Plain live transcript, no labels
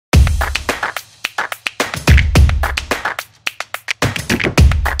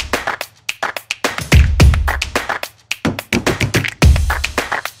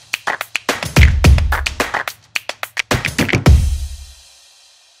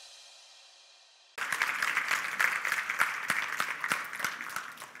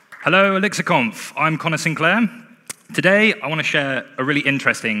Hello, ElixirConf. I'm Conor Sinclair. Today, I want to share a really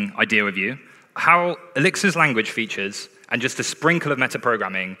interesting idea with you, how Elixir's language features and just a sprinkle of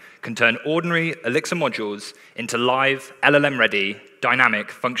metaprogramming can turn ordinary Elixir modules into live, LLM-ready, dynamic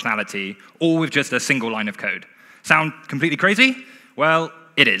functionality, all with just a single line of code. Sound completely crazy? Well,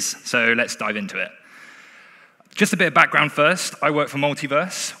 it is, so let's dive into it. Just a bit of background first. I work for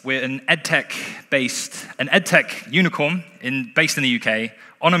Multiverse. We're an edtech unicorn based in the UK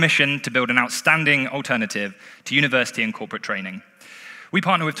on a mission to build an outstanding alternative to university and corporate training. We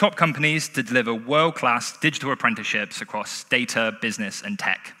partner with top companies to deliver world-class digital apprenticeships across data, business, and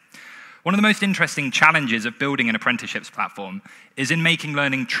tech. One of the most interesting challenges of building an apprenticeships platform is in making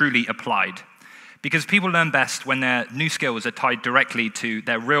learning truly applied, because people learn best when their new skills are tied directly to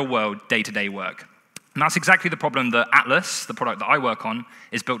their real-world day-to-day work. And that's exactly the problem that Atlas, the product that I work on,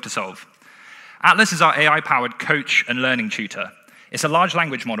 is built to solve. Atlas is our AI-powered coach and learning tutor. It's a large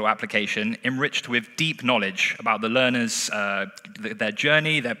language model application enriched with deep knowledge about the learners, their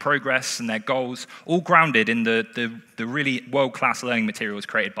journey, their progress, and their goals, all grounded in the really world-class learning materials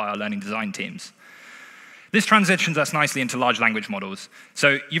created by our learning design teams. This transitions us nicely into large language models.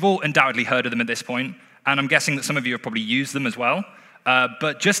 So you've all undoubtedly heard of them at this point, and I'm guessing that some of you have probably used them as well.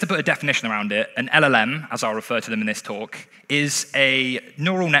 But just to put a definition around it, an LLM, as I'll refer to them in this talk, is a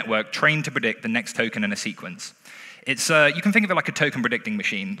neural network trained to predict the next token in a sequence. You can think of it like a token predicting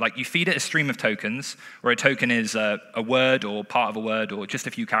machine. Like you feed it a stream of tokens, where a token is a word or part of a word or just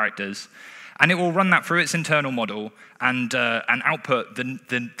a few characters, and it will run that through its internal model and output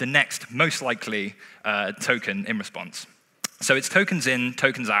the next most likely token in response. So it's tokens in,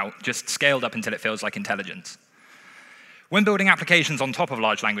 tokens out, just scaled up until it feels like intelligence. When building applications on top of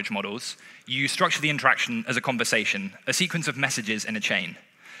large language models, you structure the interaction as a conversation, a sequence of messages in a chain.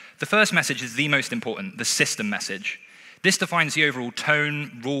 The first message is the most important, the system message. This defines the overall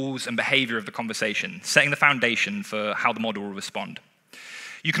tone, rules, and behavior of the conversation, setting the foundation for how the model will respond.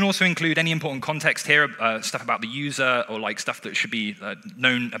 You can also include any important context here, stuff about the user, or like stuff that should be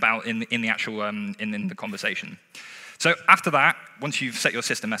known about in the actual in the conversation. So after that, once you've set your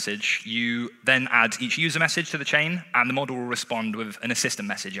system message, you then add each user message to the chain, and the model will respond with an assistant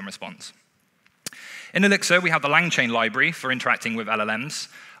message in response. In Elixir, we have the Langchain library for interacting with LLMs.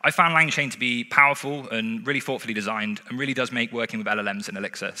 I found Langchain to be powerful and really thoughtfully designed, and really does make working with LLMs in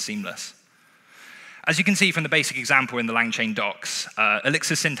Elixir seamless. As you can see from the basic example in the Langchain docs,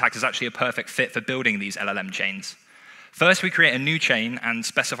 Elixir syntax is actually a perfect fit for building these LLM chains. First, we create a new chain and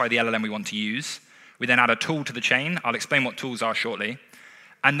specify the LLM we want to use. We then add a tool to the chain. I'll explain what tools are shortly.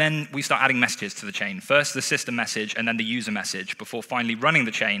 And then we start adding messages to the chain. First the system message, and then the user message, before finally running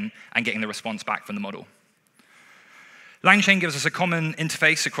the chain and getting the response back from the model. Langchain gives us a common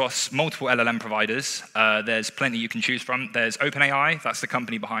interface across multiple LLM providers. There's plenty you can choose from. There's OpenAI, that's the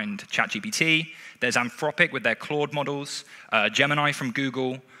company behind ChatGPT. There's Anthropic with their Claude models. Gemini from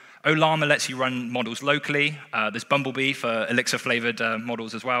Google. Ollama lets you run models locally. There's Bumblebee for Elixir-flavored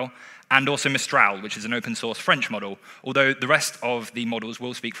models as well. And also Mistral, which is an open-source French model, although the rest of the models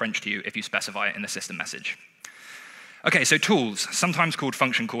will speak French to you if you specify it in the system message. OK, so tools, sometimes called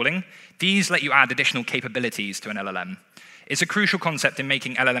function calling. These let you add additional capabilities to an LLM. It's a crucial concept in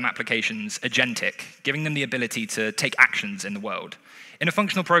making LLM applications agentic, giving them the ability to take actions in the world. In a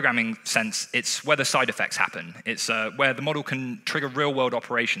functional programming sense, it's where the side effects happen. It's where the model can trigger real-world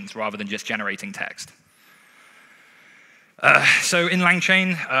operations rather than just generating text. So in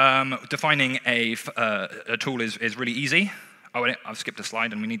Langchain, defining a tool is really easy. Oh, I've skipped a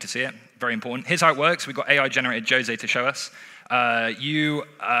slide and we need to see it. Very important. Here's how it works. We've got AI-generated Jose to show us.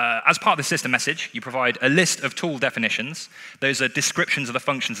 As part of the system message, you provide a list of tool definitions. Those are descriptions of the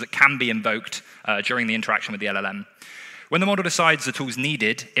functions that can be invoked during the interaction with the LLM. When the model decides the tool's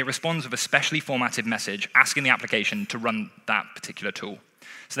needed, it responds with a specially formatted message asking the application to run that particular tool.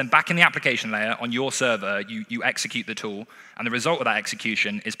 So then back in the application layer on your server, you execute the tool, and the result of that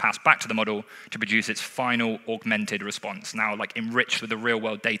execution is passed back to the model to produce its final augmented response, now like enriched with the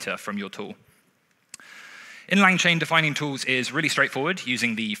real-world data from your tool. In Langchain, defining tools is really straightforward.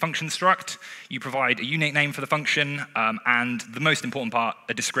 Using the function struct, you provide a unique name for the function, and the most important part,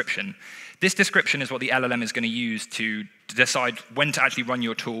 a description. This description is what the LLM is going to use to decide when to actually run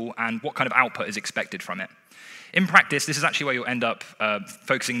your tool and what kind of output is expected from it. In practice, this is actually where you'll end up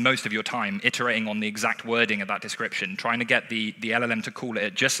focusing most of your time, iterating on the exact wording of that description, trying to get the LLM to call it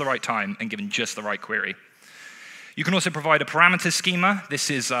at just the right time and given just the right query. You can also provide a parameter schema. This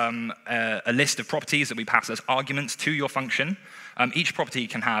is a list of properties that we pass as arguments to your function. Each property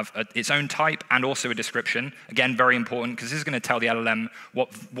can have its own type and also a description. Again, very important, because this is going to tell the LLM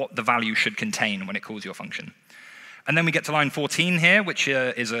what the value should contain when it calls your function. And then we get to line 14 here, which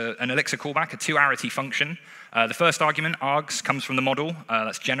is an Elixir callback, a two-arity function. The first argument, args, comes from the model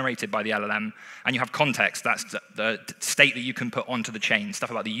that's generated by the LLM, and you have context, that's the state that you can put onto the chain.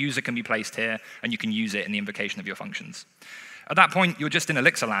 Stuff about the user can be placed here, and you can use it in the invocation of your functions. At that point, you're just in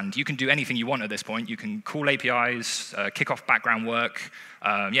Elixir land. You can do anything you want at this point. You can call APIs, kick off background work,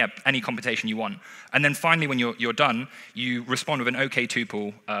 any computation you want. And then finally, when you're done, you respond with an OK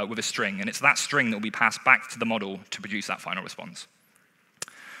tuple with a string. And it's that string that will be passed back to the model to produce that final response.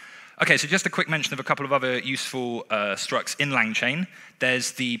 OK, so just a quick mention of a couple of other useful structs in Langchain.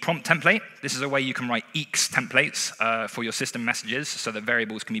 There's the prompt template. This is a way you can write EEX templates for your system messages so that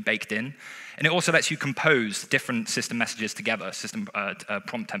variables can be baked in. And it also lets you compose different system messages together, system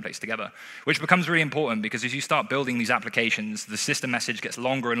prompt templates together, which becomes really important because as you start building these applications, the system message gets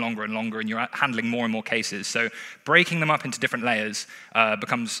longer and longer and longer, and you're handling more and more cases. So breaking them up into different layers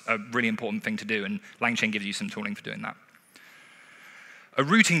becomes a really important thing to do, and Langchain gives you some tooling for doing that. A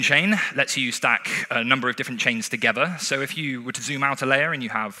routing chain lets you stack a number of different chains together. So if you were to zoom out a layer and you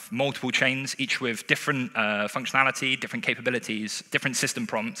have multiple chains, each with different functionality, different capabilities, different system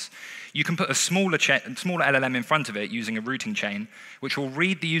prompts, you can put a smaller LLM in front of it using a routing chain, which will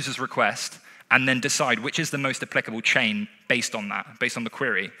read the user's request and then decide which is the most applicable chain based on that, based on the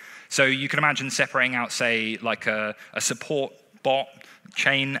query. So you can imagine separating out, say, like a support bot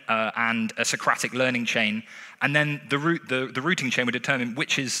chain and a Socratic learning chain, and then the routing chain would determine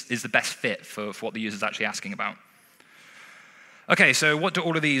which is the best fit for what the user's actually asking about. OK, so what do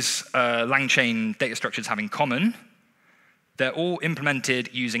all of these Langchain data structures have in common? They're all implemented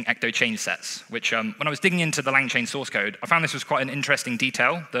using ecto change sets, which when I was digging into the Langchain source code, I found this was quite an interesting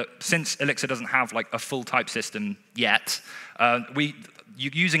detail, that since Elixir doesn't have like a full type system yet,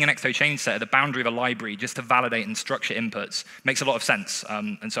 using an ecto change set at the boundary of a library just to validate and structure inputs makes a lot of sense.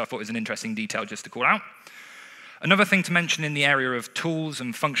 And so I thought it was an interesting detail just to call out. Another thing to mention in the area of tools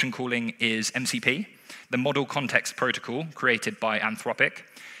and function calling is MCP, the Model Context Protocol created by Anthropic.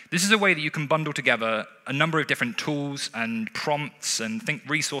 This is a way that you can bundle together a number of different tools and prompts and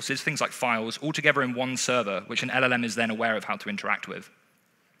resources, things like files, all together in one server, which an LLM is then aware of how to interact with.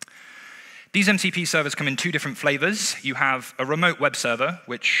 These MCP servers come in two different flavors. You have a remote web server,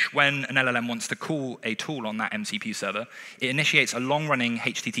 which when an LLM wants to call a tool on that MCP server, it initiates a long-running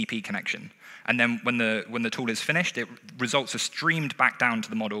HTTP connection. And then when the tool is finished, results are streamed back down to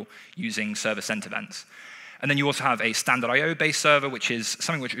the model using server-sent events. And then you also have a standard IO-based server, which is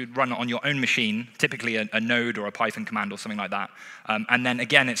something which you would run on your own machine, typically a node or a Python command or something like that. And then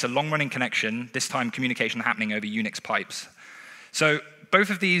again, it's a long-running connection, this time communication happening over Unix pipes. So both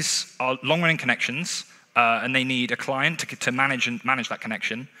of these are long-running connections, and they need a client to manage that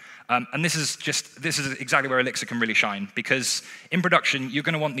connection. And this is exactly where Elixir can really shine, because in production, you're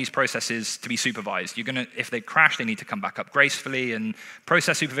going to want these processes to be supervised. If they crash, they need to come back up gracefully, and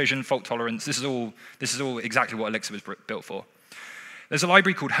process supervision, fault tolerance, this is all exactly what Elixir was built for. There's a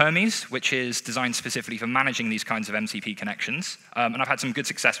library called Hermes, which is designed specifically for managing these kinds of MCP connections, and I've had some good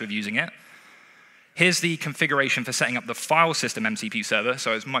success with using it. Here's the configuration for setting up the file system MCP server,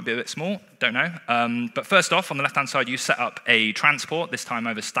 so it might be a bit small, don't know. But first off, on the left-hand side, you set up a transport, this time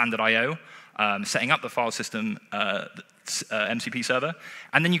over standard I/O, setting up the file system MCP server,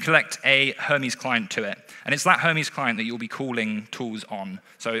 and then you collect a Hermes client to it. And it's that Hermes client that you'll be calling tools on.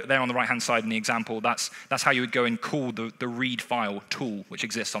 So there on the right-hand side in the example, that's how you would go and call the read file tool, which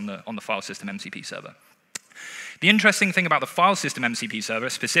exists on the file system MCP server. The interesting thing about the file system MCP server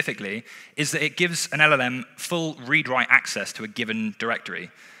specifically is that it gives an LLM full read-write access to a given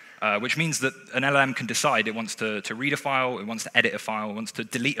directory, which means that an LLM can decide it wants to read a file, it wants to edit a file, it wants to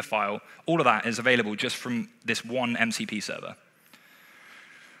delete a file. All of that is available just from this one MCP server.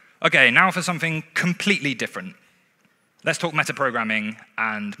 OK, now for something completely different. Let's talk metaprogramming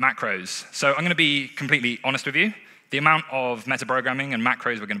and macros. So I'm going to be completely honest with you. The amount of metaprogramming and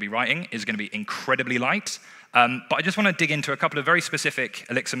macros we're going to be writing is going to be incredibly light. But I just want to dig into a couple of very specific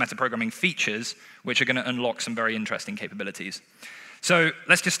Elixir metaprogramming features, which are going to unlock some very interesting capabilities. So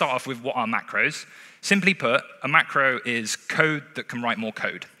let's just start off with what are macros. Simply put, a macro is code that can write more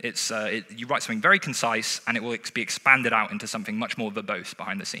code. You write something very concise, and it will be expanded out into something much more verbose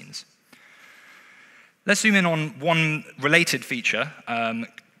behind the scenes. Let's zoom in on one related feature,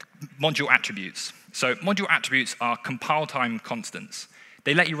 module attributes. So module attributes are compile time constants.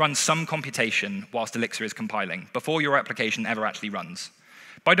 They let you run some computation whilst Elixir is compiling, before your application ever actually runs.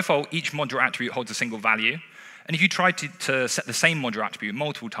 By default, each module attribute holds a single value, and if you try to set the same module attribute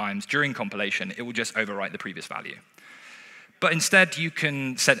multiple times during compilation, it will just overwrite the previous value. But instead, you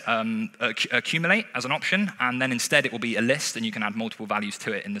can set accumulate as an option, and then instead it will be a list, and you can add multiple values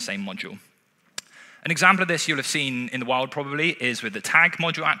to it in the same module. An example of this you'll have seen in the wild probably is with the tag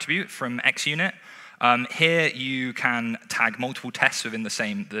module attribute from XUnit. Here you can tag multiple tests within the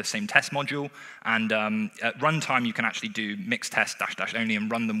same test module, and at runtime you can actually do mixed test -- only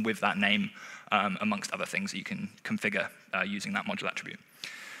and run them with that name, amongst other things that you can configure using that module attribute.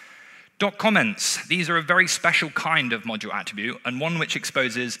 Doc comments. These are a very special kind of module attribute, and one which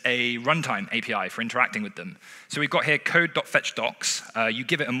exposes a runtime API for interacting with them. So we've got here code.fetchDocs. You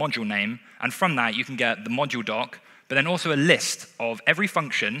give it a module name, and from that you can get the module doc, but then also a list of every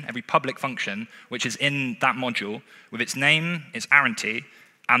function, every public function, which is in that module with its name, its guarantee,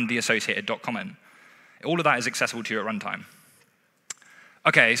 and the associated doc comment. All of that is accessible to you at runtime.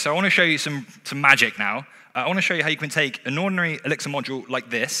 Okay, so I want to show you some magic now. I want to show you how you can take an ordinary Elixir module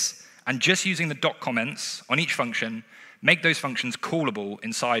like this, and just using the doc comments on each function, make those functions callable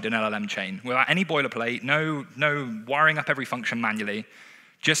inside an LLM chain without any boilerplate, no wiring up every function manually,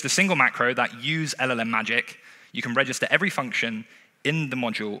 just a single macro that use LLM magic. You can register every function in the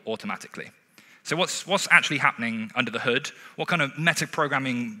module automatically. So what's actually happening under the hood? What kind of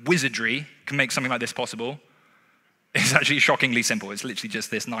meta-programming wizardry can make something like this possible? It's actually shockingly simple. It's literally just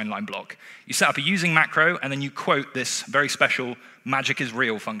this 9-line block. You set up a using macro, and then you quote this very special magic is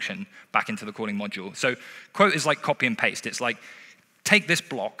real function back into the calling module. So quote is like copy and paste. It's like, take this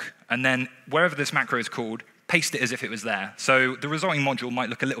block, and then wherever this macro is called, paste it as if it was there. So the resulting module might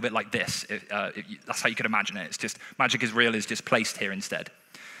look a little bit like this. That's how you could imagine it. It's just magic is real is just placed here instead.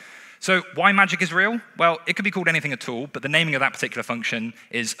 So why magic is real? Well, it could be called anything at all, but the naming of that particular function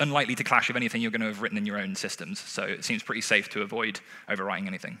is unlikely to clash with anything you're going to have written in your own systems. So it seems pretty safe to avoid overwriting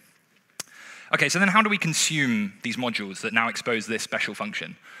anything. Okay, so then how do we consume these modules that now expose this special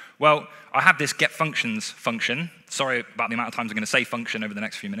function? Well, I have this getFunctions function. Sorry about the amount of times I'm going to say function over the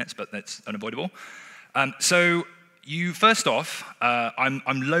next few minutes, but that's unavoidable. So first off,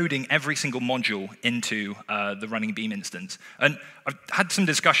 I'm loading every single module into the running Beam instance. And I've had some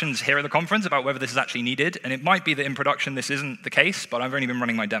discussions here at the conference about whether this is actually needed, and it might be that in production this isn't the case, but I've only been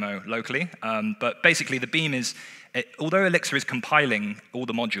running my demo locally. But basically the Beam is, although Elixir is compiling all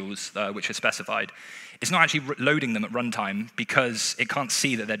the modules which are specified, it's not actually loading them at runtime because it can't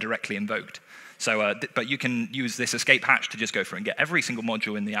see that they're directly invoked. So, but you can use this escape hatch to just go through and get every single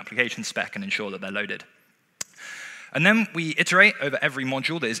module in the application spec and ensure that they're loaded. And then we iterate over every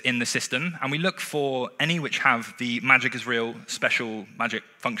module that is in the system, and we look for any which have the magic is real special magic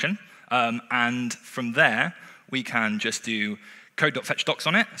function. And from there, we can just do code.fetchDocs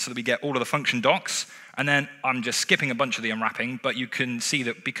on it, so that we get all of the function docs. And then I'm just skipping a bunch of the unwrapping, but you can see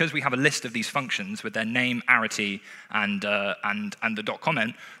that because we have a list of these functions with their name, arity, and the doc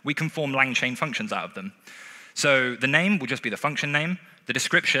comment, we can form Langchain functions out of them. So the name will just be the function name. The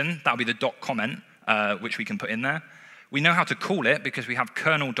description, that'll be the doc comment, which we can put in there. We know how to call it because we have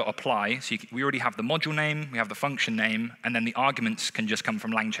kernel.apply. So we already have the module name, we have the function name, and then the arguments can just come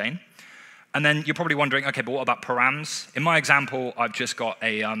from Langchain. And then you're probably wondering, okay, but what about params? In my example, I've just got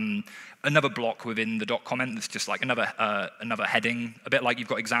another block within the doc comment that's just like another heading, a bit like you've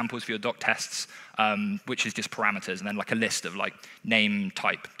got examples for your doc tests, which is just parameters, and then like a list of like name,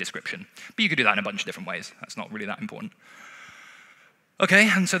 type, description. But you could do that in a bunch of different ways. That's not really that important. Okay,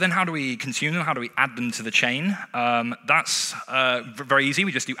 and so then how do we consume them? How do we add them to the chain? That's very easy.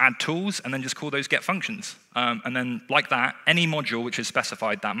 We just do add tools and then just call those get functions. And then like that, any module which has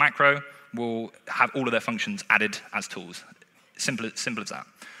specified that macro will have all of their functions added as tools. Simple as that.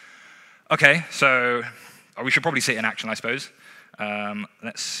 Okay, so we should probably see it in action, I suppose.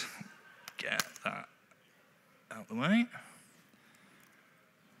 Let's get that out of the way.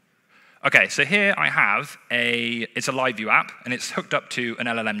 Okay, so here I have it's a live view app, and it's hooked up to an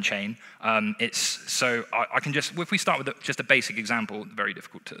LLM chain. So I can just, if we start with just a basic example, very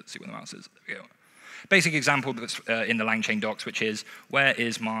difficult to see where the mouse is. There we go. Basic example that's in the Langchain docs, which is, where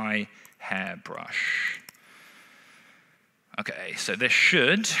is my hairbrush? Okay, so this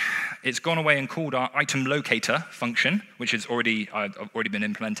it's gone away and called our item locator function, which has already been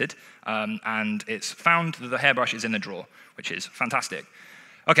implemented, and it's found that the hairbrush is in the drawer, which is fantastic.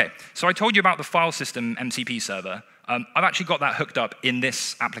 Okay, so I told you about the file system MCP server. I've actually got that hooked up in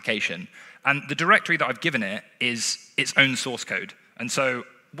this application, and the directory that I've given it is its own source code. And so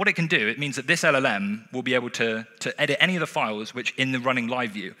what it can do, it means that this LLM will be able to edit any of the files which in the running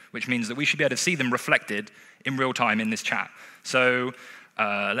live view, which means that we should be able to see them reflected in real time in this chat. So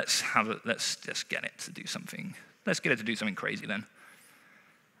let's just get it to do something. Let's get it to do something crazy then.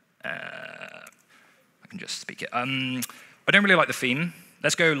 I can just speak it. I don't really like the theme.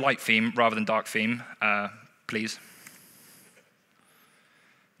 Let's go light theme rather than dark theme, please.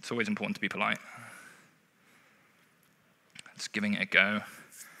 It's always important to be polite. Just giving it a go.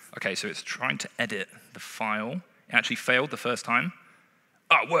 Okay, so it's trying to edit the file. It actually failed the first time.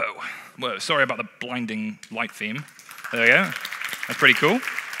 Oh, whoa. Whoa, sorry about the blinding light theme. There we go. That's pretty cool.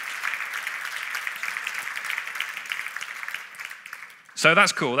 So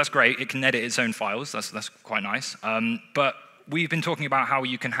that's cool, that's great. It can edit its own files, that's quite nice. But we've been talking about how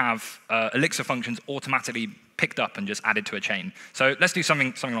you can have Elixir functions automatically picked up and just added to a chain. So let's do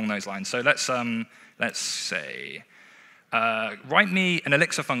something along those lines. So let's say, write me an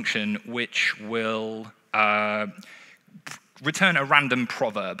Elixir function which will return a random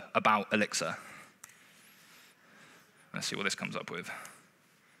proverb about Elixir. Let's see what this comes up with.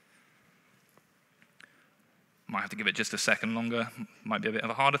 Might have to give it just a second longer. Might be a bit of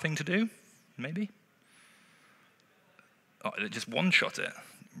a harder thing to do, maybe. Oh, it just one-shot it.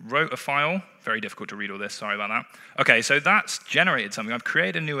 Wrote a file. Very difficult to read all this. Sorry about that. OK, so that's generated something. I've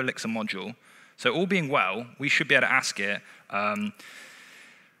created a new Elixir module. So all being well, we should be able to ask it,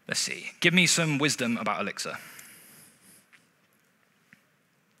 let's see, give me some wisdom about Elixir.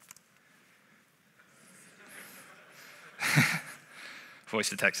 Voice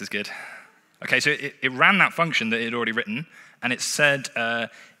to text is good. OK, so it ran that function that it had already written, and it said,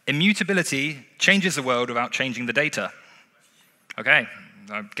 immutability changes the world without changing the data. OK,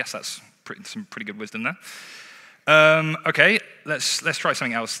 I guess that's some pretty good wisdom there. OK, let's try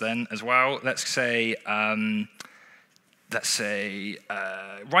something else then as well. Let's say, write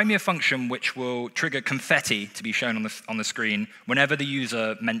me a function which will trigger confetti to be shown on the screen whenever the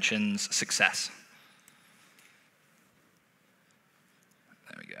user mentions success.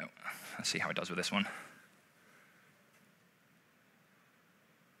 There we go. Let's see how it does with this one.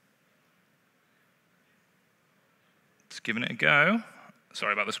 It's giving it a go.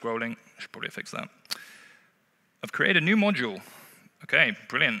 Sorry about the scrolling. Should probably fix that. I've created a new module. OK,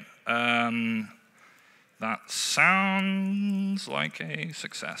 brilliant. That sounds like a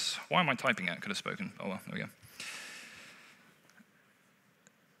success. Why am I typing it? Could have spoken. Oh, well, there we go.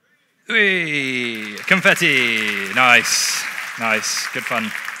 Whee! Confetti. Nice. Nice. Good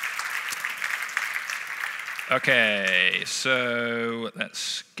fun. OK, so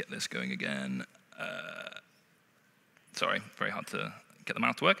let's get this going again. Sorry, very hard to get the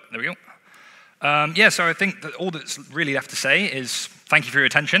mouth to work. There we go. Yeah, so I think that all that's really left to say is thank you for your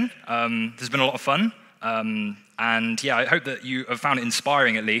attention. There's been a lot of fun. And yeah, I hope that you have found it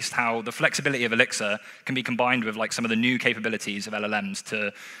inspiring, at least, how the flexibility of Elixir can be combined with like some of the new capabilities of LLMs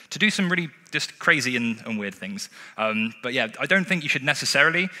to do some really just crazy and weird things. But yeah, I don't think you should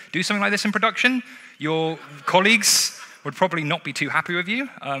necessarily do something like this in production. Your colleagues would probably not be too happy with you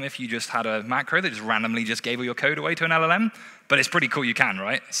if you just had a macro that just randomly just gave all your code away to an LLM. But it's pretty cool you can,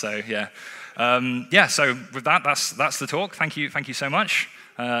 right? So yeah. Yeah, so with that, that's the talk. Thank you so much.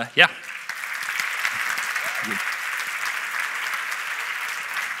 Yeah.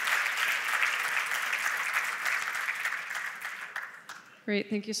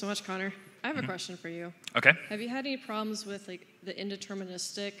 Great, thank you so much, Connor. I have a question for you. Okay. Have you had any problems with like the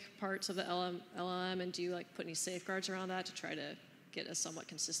indeterministic parts of the LLM, and do you like put any safeguards around that to try to get a somewhat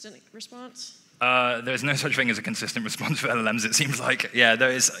consistent response? There's no such thing as a consistent response for LLMs, it seems like. Yeah,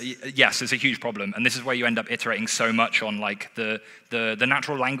 there is. Yes, it's a huge problem, and this is where you end up iterating so much on like the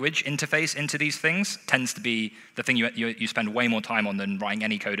natural language interface into these things tends to be the thing you spend way more time on than writing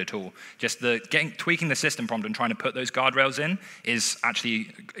any code at all. Just tweaking the system prompt and trying to put those guardrails in is actually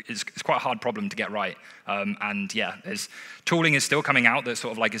it's quite a hard problem to get right. And yeah, tooling is still coming out that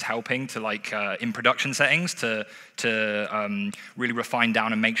sort of like is helping to like in production settings to really refine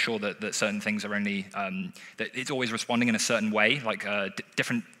down and make sure that certain things are only that it's always responding in a certain way, like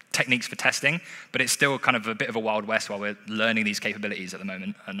different techniques for testing, but it's still kind of a bit of a wild west while we're learning these capabilities at the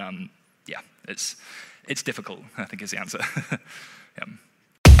moment. And yeah, it's difficult, I think is the answer. Yeah.